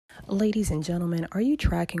Ladies and gentlemen, are you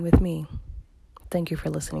tracking with me? Thank you for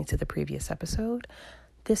listening to the previous episode.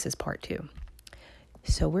 This is part 2.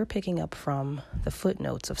 So we're picking up from the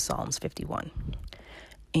footnotes of Psalms 51.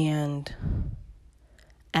 And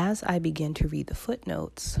as I begin to read the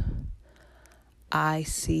footnotes, I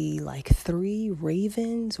see like 3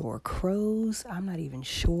 ravens or crows. I'm not even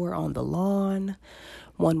sure, on the lawn.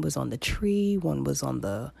 One was on the tree. One was on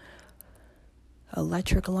the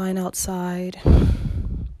electric line outside.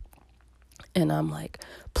 And I'm like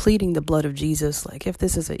pleading the blood of Jesus, like, if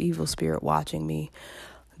this is an evil spirit watching me,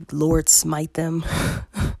 Lord, smite them.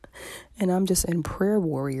 And I'm just in prayer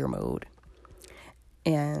warrior mode.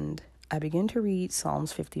 And I begin to read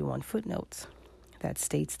Psalms 51 footnotes that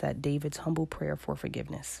states that David's humble prayer for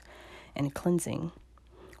forgiveness and cleansing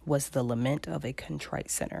was the lament of a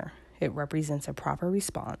contrite sinner. It represents a proper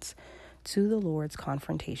response to the Lord's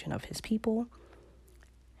confrontation of his people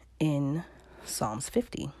in Psalms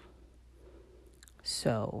 50.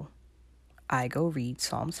 So I go read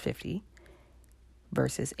Psalms 50,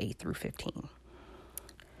 verses 8 through 15,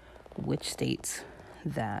 which states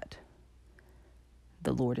that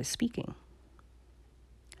the Lord is speaking.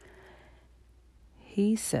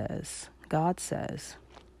 God says,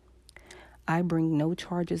 I bring no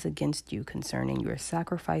charges against you concerning your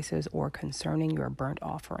sacrifices or concerning your burnt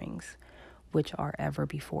offerings, which are ever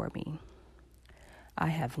before me. I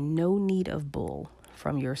have no need of bull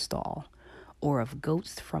from your stall, or of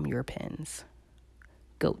goats from your pens.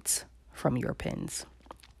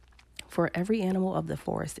 For every animal of the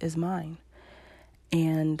forest is mine,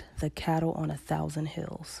 and the cattle on 1,000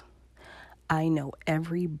 hills. I know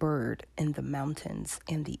every bird in the mountains,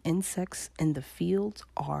 and the insects in the fields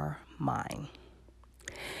are mine.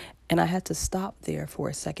 And I had to stop there for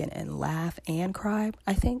a second and laugh and cry,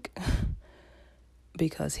 I think,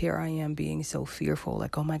 because here I am being so fearful,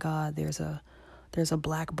 like, oh my God, there's a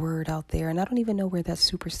black bird out there. And I don't even know where that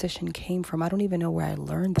superstition came from. I don't even know where I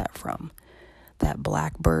learned that from, that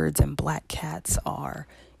black birds and black cats are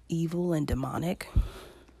evil and demonic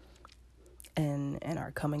and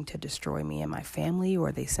are coming to destroy me and my family,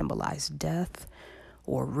 or they symbolize death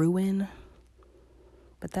or ruin.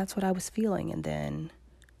 But that's what I was feeling. And then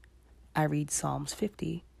I read Psalms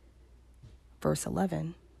 50, verse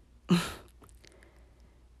 11.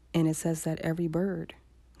 And it says that every bird,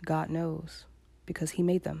 God knows, because he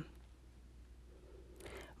made them.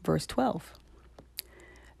 Verse 12.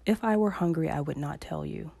 If I were hungry, I would not tell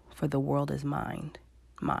you, for the world is mine,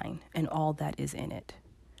 and all that is in it.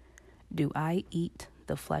 Do I eat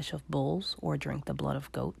the flesh of bulls or drink the blood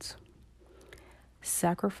of goats?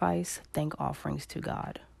 Sacrifice thank offerings to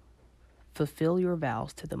God. Fulfill your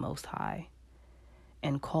vows to the Most High,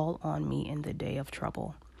 and call on me in the day of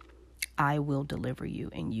trouble. I will deliver you,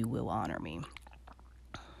 and you will honor me.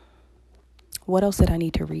 What else did I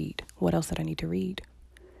need to read?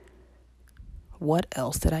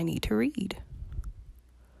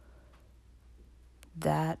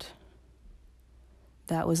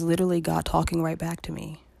 That was literally God talking right back to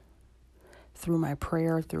me through my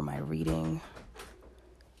prayer, through my reading.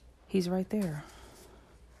 He's right there,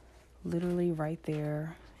 literally right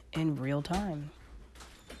there in real time.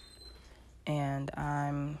 And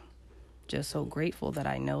I'm just so grateful that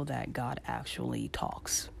I know that God actually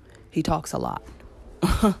talks. He talks a lot.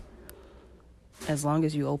 As long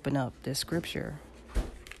as you open up this scripture,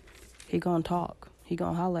 he gonna talk. He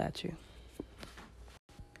gonna holler at you.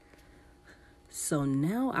 So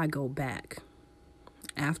now I go back.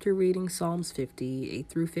 After reading Psalms 50, 8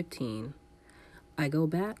 through 15, I go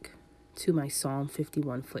back to my Psalm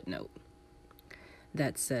 51 footnote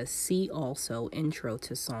that says, see also intro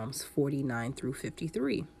to Psalms 49 through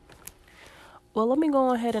 53. Well, let me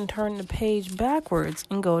go ahead and turn the page backwards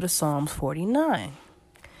and go to Psalms 49.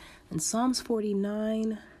 And Psalms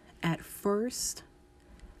 49 at first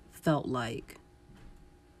felt like,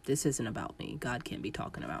 this isn't about me. God can't be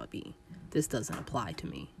talking about me. This doesn't apply to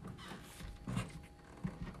me.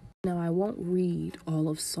 Now, I won't read all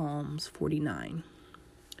of Psalms 49,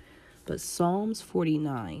 but Psalms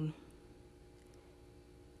 49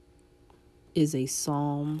 is a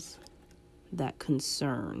Psalms that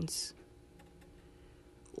concerns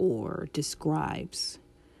or describes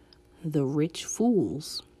the rich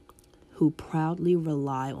fools who proudly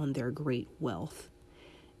rely on their great wealth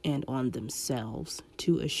and on themselves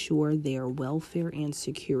to assure their welfare and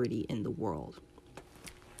security in the world.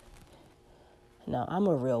 Now, I'm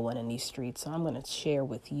a real one in these streets, so I'm going to share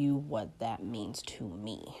with you what that means to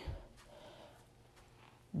me.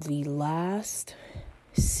 The last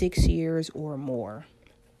 6 years or more,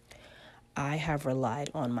 I have relied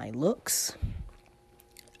on my looks.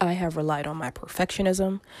 I have relied on my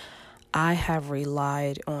perfectionism. I have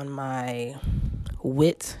relied on my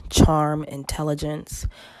wit, charm, intelligence.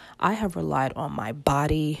 I have relied on my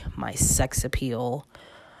body, my sex appeal.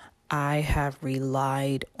 I have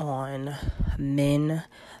relied on men,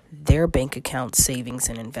 their bank account savings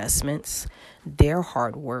and investments, their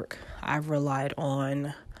hard work. I've relied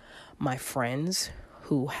on my friends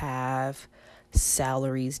who have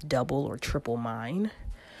salaries double or triple mine.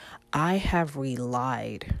 I have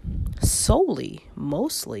relied solely,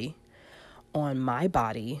 mostly, on my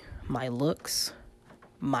body, my looks,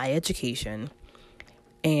 my education,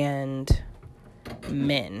 and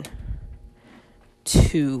men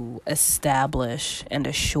to establish and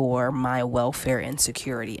assure my welfare and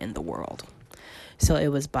security in the world. So it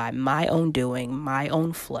was by my own doing, my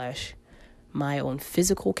own flesh, my own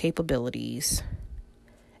physical capabilities,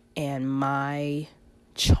 and my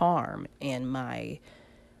charm and my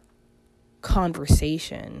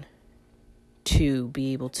conversation to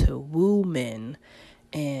be able to woo men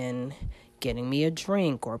and getting me a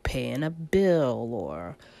drink or paying a bill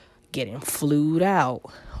or getting flued out,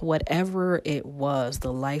 whatever it was,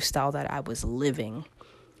 the lifestyle that I was living,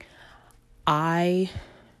 I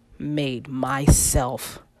made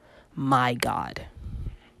myself my God.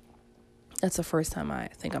 That's the first time I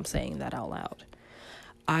think I'm saying that out loud.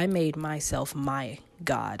 I made myself my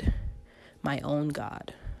God, my own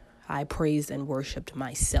God. I praised and worshiped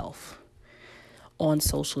myself on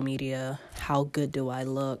social media. How good do I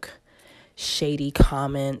look? Shady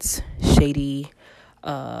comments, shady,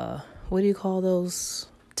 what do you call those?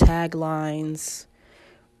 Taglines,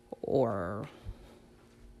 or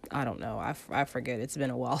I don't know. I forget. It's been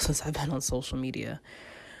a while since I've been on social media.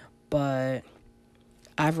 But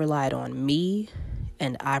I've relied on me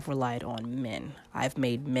and I've relied on men. I've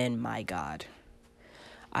made men my God.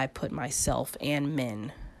 I put myself and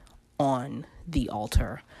men on the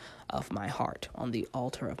altar of my heart, on the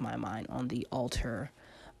altar of my mind, on the altar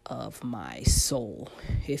of my soul,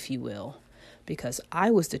 if you will, because I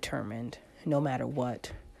was determined, no matter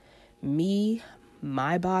what, me,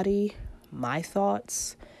 my body, my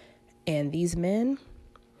thoughts, and these men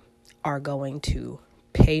are going to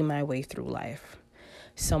pay my way through life.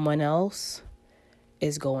 Someone else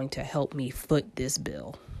is going to help me foot this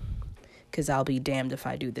bill, because I'll be damned if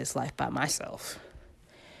I do this life by myself.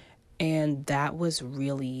 And that was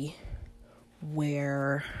really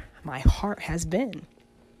where my heart has been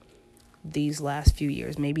these last few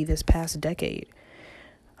years, maybe this past decade.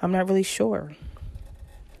 I'm not really sure.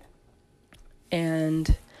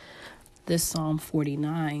 And this Psalm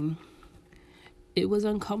 49, it was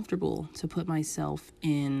uncomfortable to put myself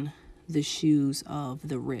in the shoes of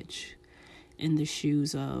the rich, in the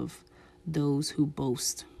shoes of those who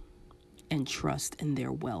boast and trust in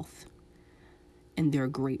their wealth and their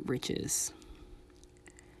great riches,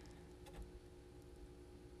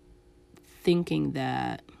 thinking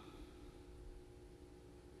that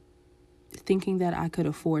I could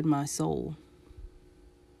afford my soul,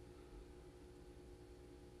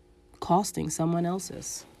 costing someone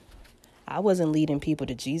else's. I wasn't leading people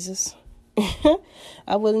to Jesus.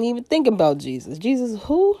 I wasn't even thinking about Jesus. Jesus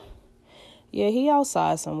who? Yeah, he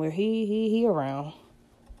outside somewhere. He around.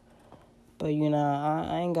 But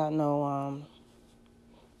I ain't got no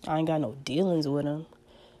dealings with him.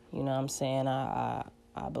 You know what I'm saying? I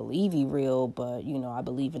believe he real, but I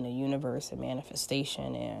believe in the universe and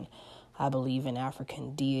manifestation, and I believe in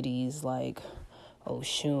African deities like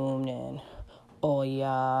Oshun and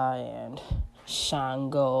Oya and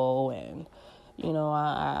Shango, and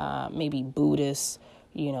I maybe Buddhist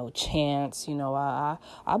chants. I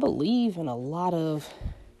believe in a lot of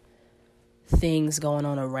things going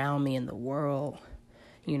on around me in the world.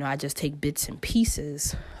 I just take bits and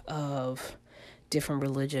pieces of different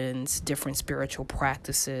religions, different spiritual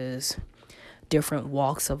practices, different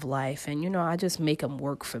walks of life, and I just make them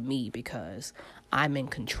work for me because I'm in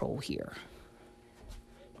control here.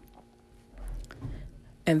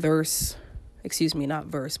 And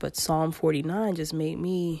Psalm 49 just made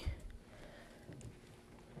me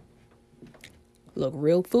look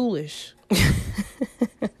real foolish.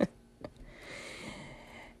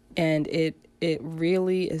 And it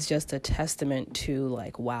really is just a testament to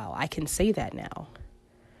wow, I can say that now.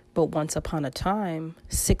 But once upon a time,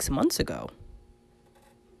 6 months ago,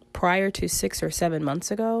 prior to 6 or 7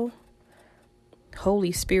 months ago,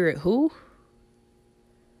 Holy Spirit, who?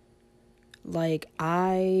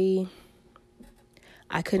 I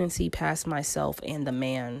couldn't see past myself and the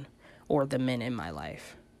man or the men in my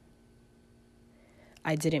life.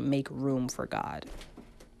 I didn't make room for God.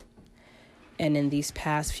 And in these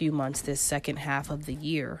past few months, this second half of the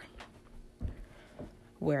year,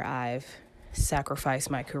 where I've sacrificed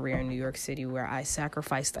my career in New York City, where I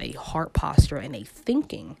sacrificed a heart posture and a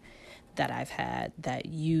thinking that I've had that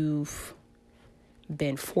you've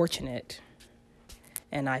been fortunate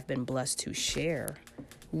and I've been blessed to share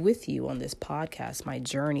with you on this podcast, my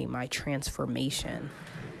journey, my transformation,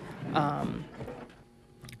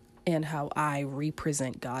 and how I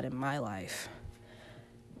represent God in my life.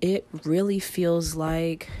 It really feels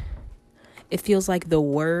like the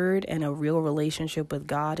word and a real relationship with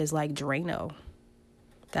God is like Drano.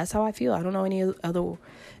 That's how I feel. I don't know any other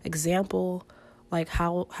example, like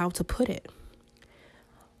how to put it.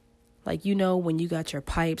 Like, you know, when you got your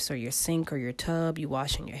pipes or your sink or your tub, you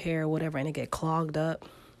washing your hair or whatever, and it get clogged up,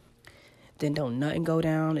 then don't nothing go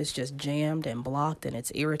down. It's just jammed and blocked and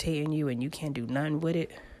it's irritating you and you can't do nothing with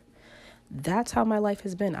it. That's how my life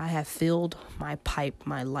has been. I have filled my pipe,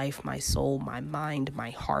 my life, my soul, my mind, my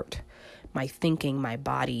heart, my thinking, my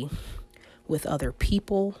body with other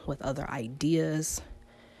people, with other ideas,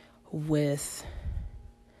 with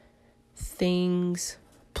things,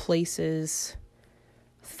 places,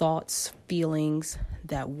 thoughts, feelings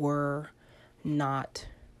that were not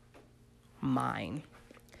mine,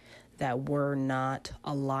 that were not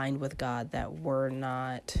aligned with God, that were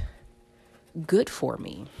not good for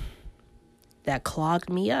me, that clogged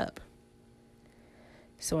me up.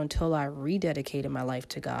 So until I rededicated my life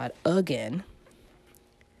to God again,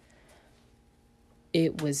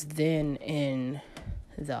 it was then in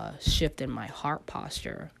the shift in my heart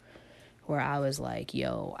posture where I was like,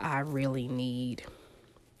 yo, I really need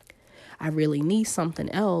something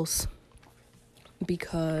else,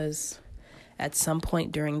 because at some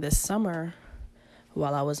point during this summer,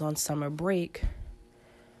 while I was on summer break,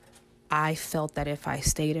 I felt that if I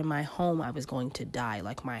stayed in my home, I was going to die,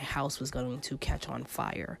 like my house was going to catch on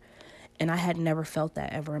fire. And I had never felt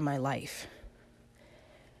that ever in my life.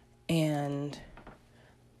 And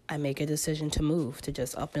I make a decision to move, to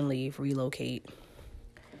just up and leave, relocate,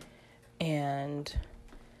 and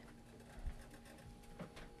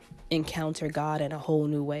encounter God in a whole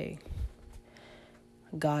new way.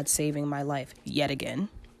 God saving my life yet again.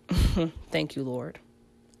 Thank you, Lord.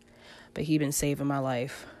 But He's been saving my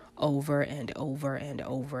life over and over and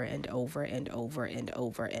over and over and over and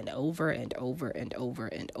over and over and over and over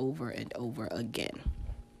and over and over again.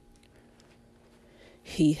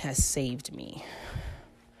 He has saved me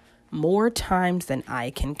more times than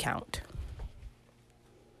I can count.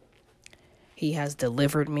 He has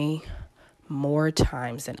delivered me more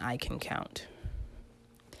times than I can count.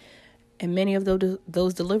 And many of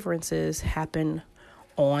those deliverances happen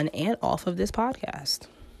on and off of this podcast,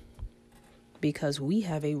 because we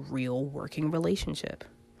have a real working relationship.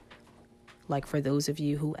 Like, for those of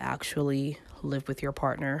you who actually live with your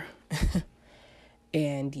partner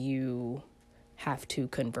and you have to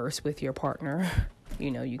converse with your partner,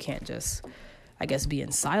 you know, you can't just, I guess, be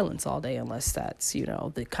in silence all day, unless that's, you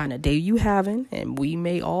know, the kind of day you having. And we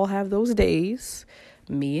may all have those days,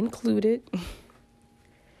 me included.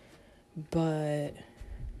 But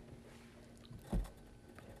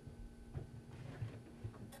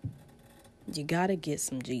you gotta get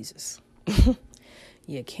some Jesus.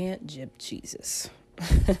 You can't jib Jesus.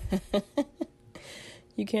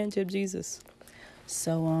 You can't jib Jesus.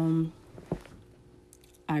 So,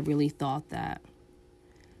 I really thought that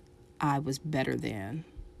I was better than.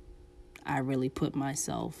 I really put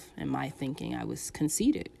myself and my thinking, I was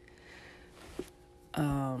conceited.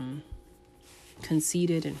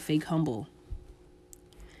 Conceited and fake humble.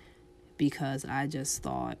 Because I just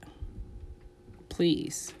thought,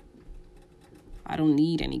 please, I don't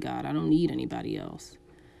need any God. I don't need anybody else.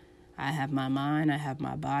 I have my mind. I have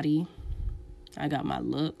my body. I got my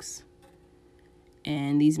looks.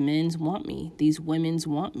 And these men's want me. These women's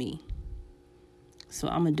want me. So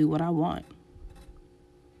I'm going to do what I want.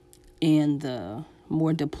 And the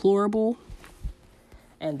more deplorable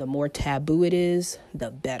and the more taboo it is, the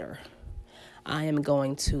better. I am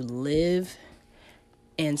going to live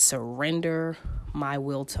and surrender my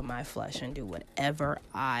will to my flesh and do whatever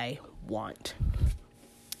I want.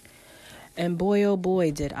 And boy, oh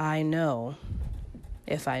boy, did I know,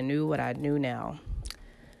 if I knew what I knew now,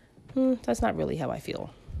 that's not really how I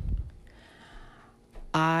feel.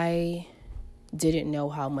 I didn't know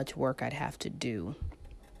how much work I'd have to do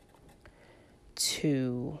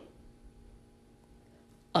to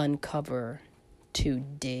uncover, to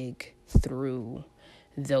dig through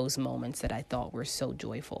those moments that I thought were so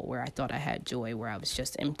joyful, where I thought I had joy, where I was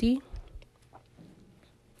just empty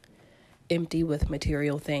with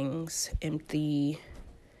material things, empty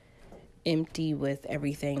with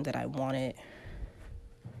everything that I wanted.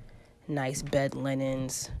 Nice bed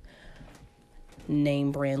linens,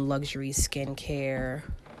 name brand luxury skincare,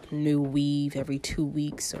 new weave every 2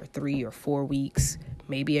 weeks or 3 or 4 weeks,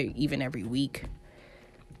 maybe even every week.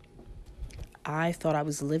 I thought I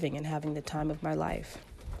was living and having the time of my life.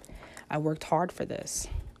 I worked hard for this.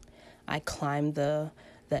 I climbed the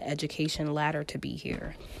education ladder to be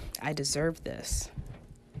here. I deserve this.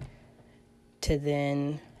 To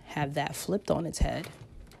then have that flipped on its head,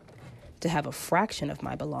 to have a fraction of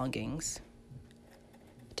my belongings,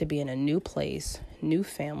 to be in a new place, new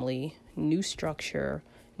family, new structure,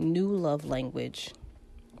 new love language,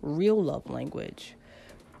 real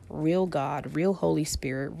God, real Holy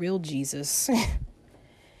Spirit, real Jesus,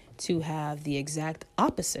 to have the exact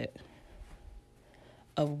opposite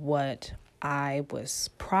of what I was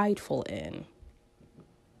prideful in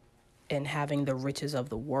having the riches of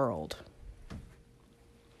the world.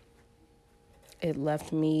 It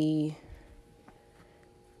left me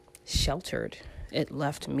sheltered. It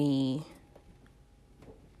left me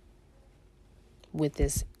with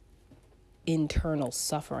this internal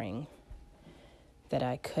suffering that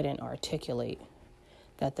I couldn't articulate,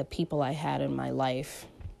 that the people I had in my life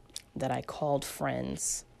that I called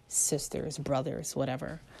friends, sisters, brothers,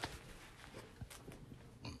 whatever,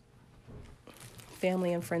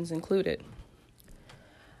 family and friends included,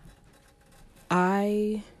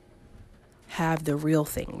 I have the real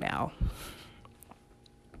thing now.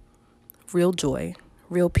 Real joy,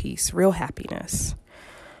 real peace, real happiness,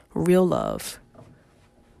 real love,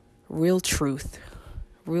 real truth,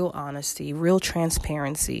 real honesty, real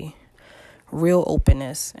transparency, real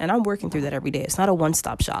openness. And I'm working through that every day. It's not a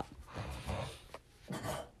one-stop shop.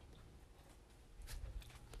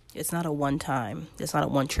 It's not a one-time. It's not a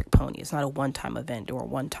one-trick pony. It's not a one-time event or a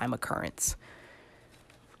one-time occurrence.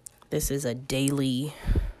 This is a daily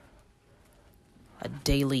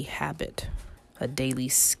habit, a daily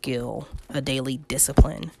skill, a daily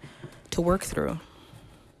discipline to work through.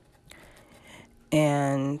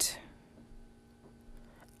 And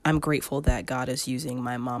I'm grateful that God is using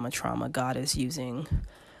my mama trauma. God is using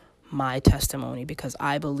my testimony, because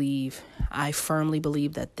I firmly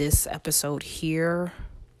believe that this episode here,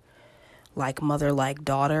 like mother, like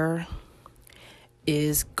daughter,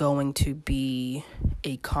 is going to be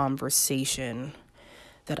a conversation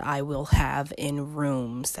that I will have in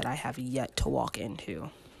rooms that I have yet to walk into.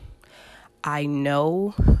 I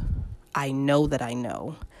know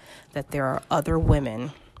that there are other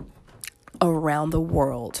women around the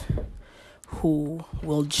world who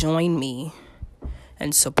will join me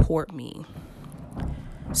and support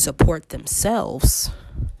themselves,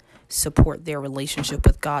 support their relationship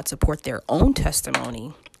with God, support their own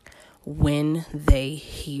testimony when they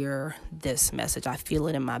hear this message. I feel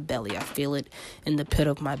it in my belly. I feel it in the pit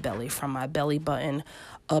of my belly, from my belly button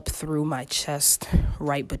up through my chest,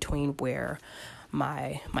 right between where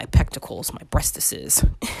my pectorals, my breastises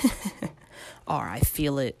are. I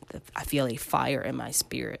feel it. I feel a fire in my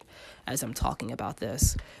spirit as I'm talking about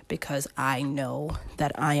this, because I know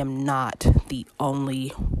that I am not the only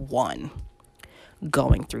one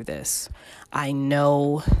going through this. I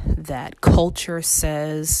know that culture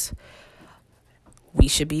says we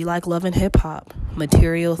should be like Love and Hip Hop,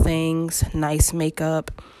 material things, nice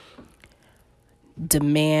makeup,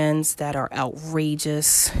 demands that are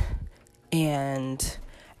outrageous, and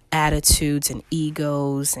attitudes and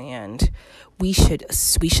egos, and we should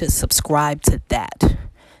subscribe to that.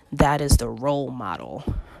 That is the role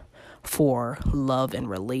model for love and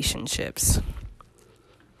relationships.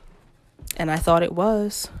 And I thought it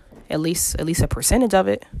was at least a percentage of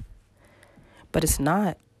it, but it's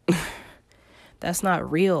not. That's not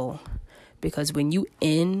real, because when you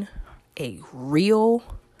in a real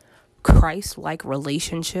Christ-like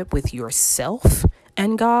relationship with yourself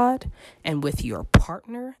and God, and with your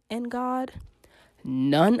partner and God,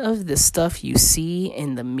 none of the stuff you see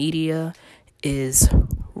in the media is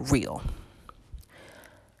real.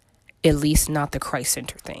 At least not the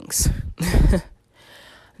Christ-centered things.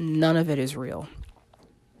 None of it is real.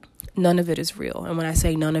 None of it is real. And when I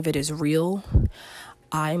say none of it is real,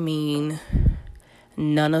 I mean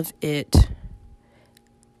none of it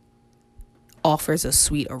offers a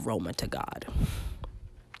sweet aroma to God.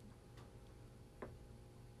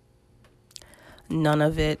 None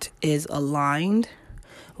of it is aligned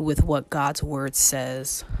with what God's word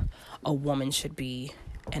says a woman should be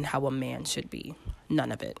and how a man should be.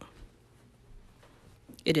 None of it.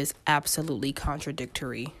 It is absolutely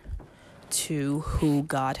contradictory to who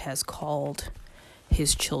God has called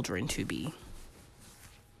his children to be.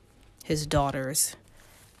 His daughters,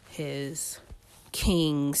 his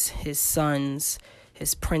kings, his sons,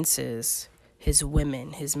 his princes, his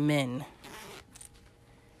women, his men.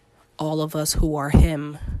 All of us who are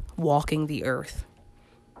him walking the earth.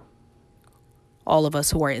 All of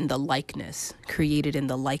us who are in the likeness, created in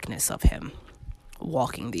the likeness of him,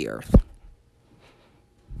 walking the earth.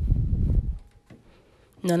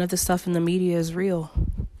 None of the stuff in the media is real.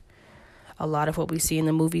 A lot of what we see in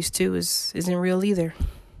the movies too isn't real either.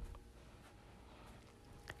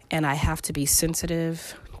 And I have to be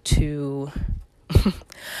sensitive to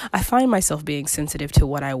I find myself being sensitive to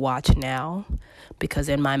what I watch now, because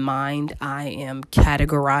in my mind I am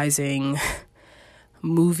categorizing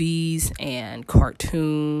movies and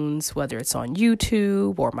cartoons, whether it's on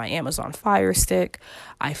YouTube or my Amazon Fire Stick.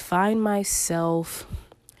 I find myself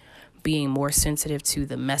being more sensitive to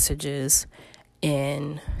the messages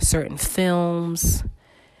in certain films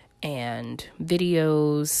and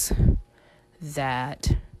videos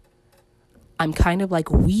that I'm kind of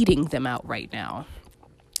like weeding them out right now.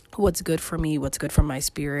 What's good for me, what's good for my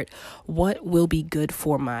spirit, what will be good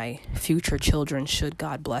for my future children should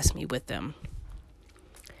God bless me with them.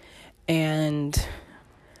 And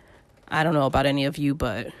I don't know about any of you,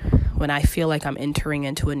 but when I feel like I'm entering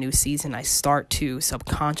into a new season, I start to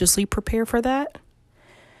subconsciously prepare for that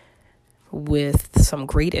with some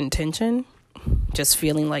great intention, just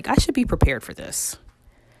feeling like I should be prepared for this.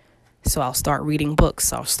 So I'll start reading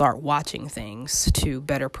books, I'll start watching things to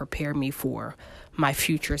better prepare me for my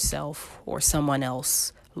future self or someone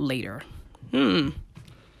else later.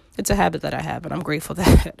 It's a habit that I have, and I'm grateful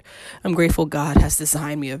God has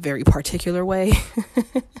designed me a very particular way.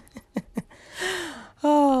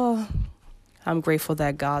 Oh, I'm grateful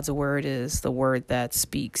that God's word is the word that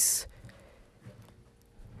speaks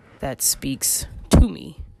to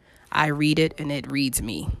me. I read it and it reads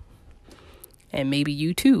me. And maybe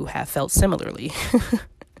you too have felt similarly.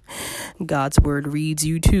 God's word reads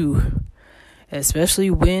you too, especially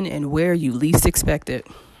when and where you least expect it.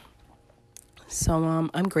 So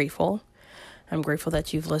I'm grateful. I'm grateful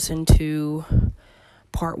that you've listened to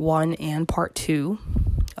part 1 and part 2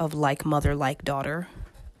 of Like Mother, Like Daughter.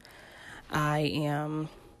 I am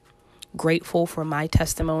grateful for my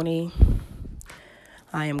testimony.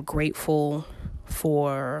 I am grateful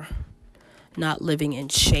for not living in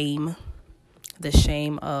shame. The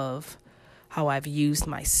shame of how I've used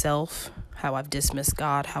myself, how I've dismissed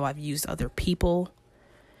God, how I've used other people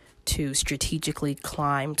to strategically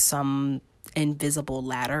climb some invisible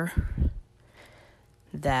ladder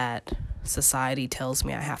that society tells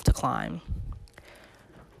me I have to climb.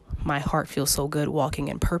 My heart feels so good walking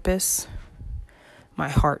in purpose. My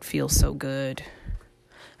heart feels so good.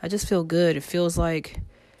 I just feel good. It feels like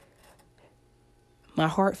my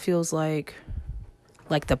heart feels like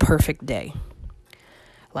the perfect day.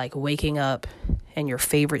 Like waking up in your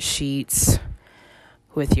favorite sheets,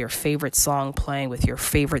 with your favorite song playing, with your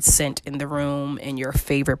favorite scent in the room, in your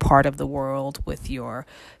favorite part of the world, with your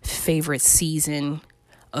favorite season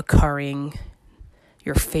occurring,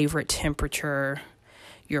 your favorite temperature,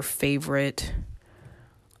 your favorite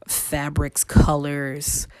fabrics,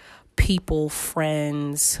 colors, people,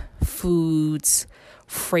 friends, foods,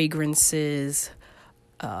 fragrances,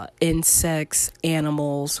 insects,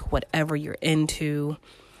 animals, whatever you're into.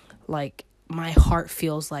 Like, my heart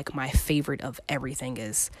feels like my favorite of everything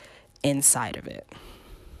is inside of it.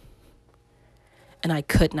 And I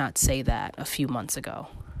could not say that a few months ago.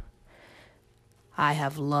 I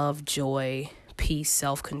have love, joy, peace,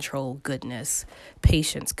 self-control, goodness,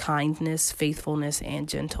 patience, kindness, faithfulness, and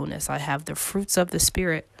gentleness. I have the fruits of the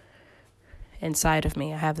Spirit inside of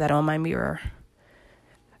me. I have that on my mirror.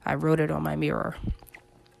 I wrote it on my mirror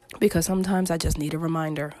because sometimes I just need a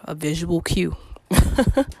reminder, a visual cue.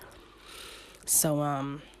 So,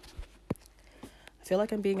 I feel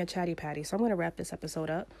like I'm being a chatty patty, so I'm going to wrap this episode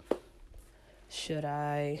up. Should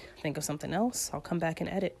I think of something else, I'll come back and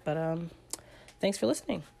edit. But thanks for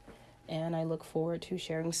listening. And I look forward to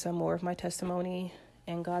sharing some more of my testimony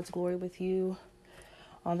and God's glory with you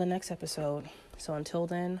on the next episode. So until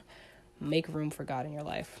then, make room for God in your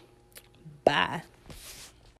life. Bye.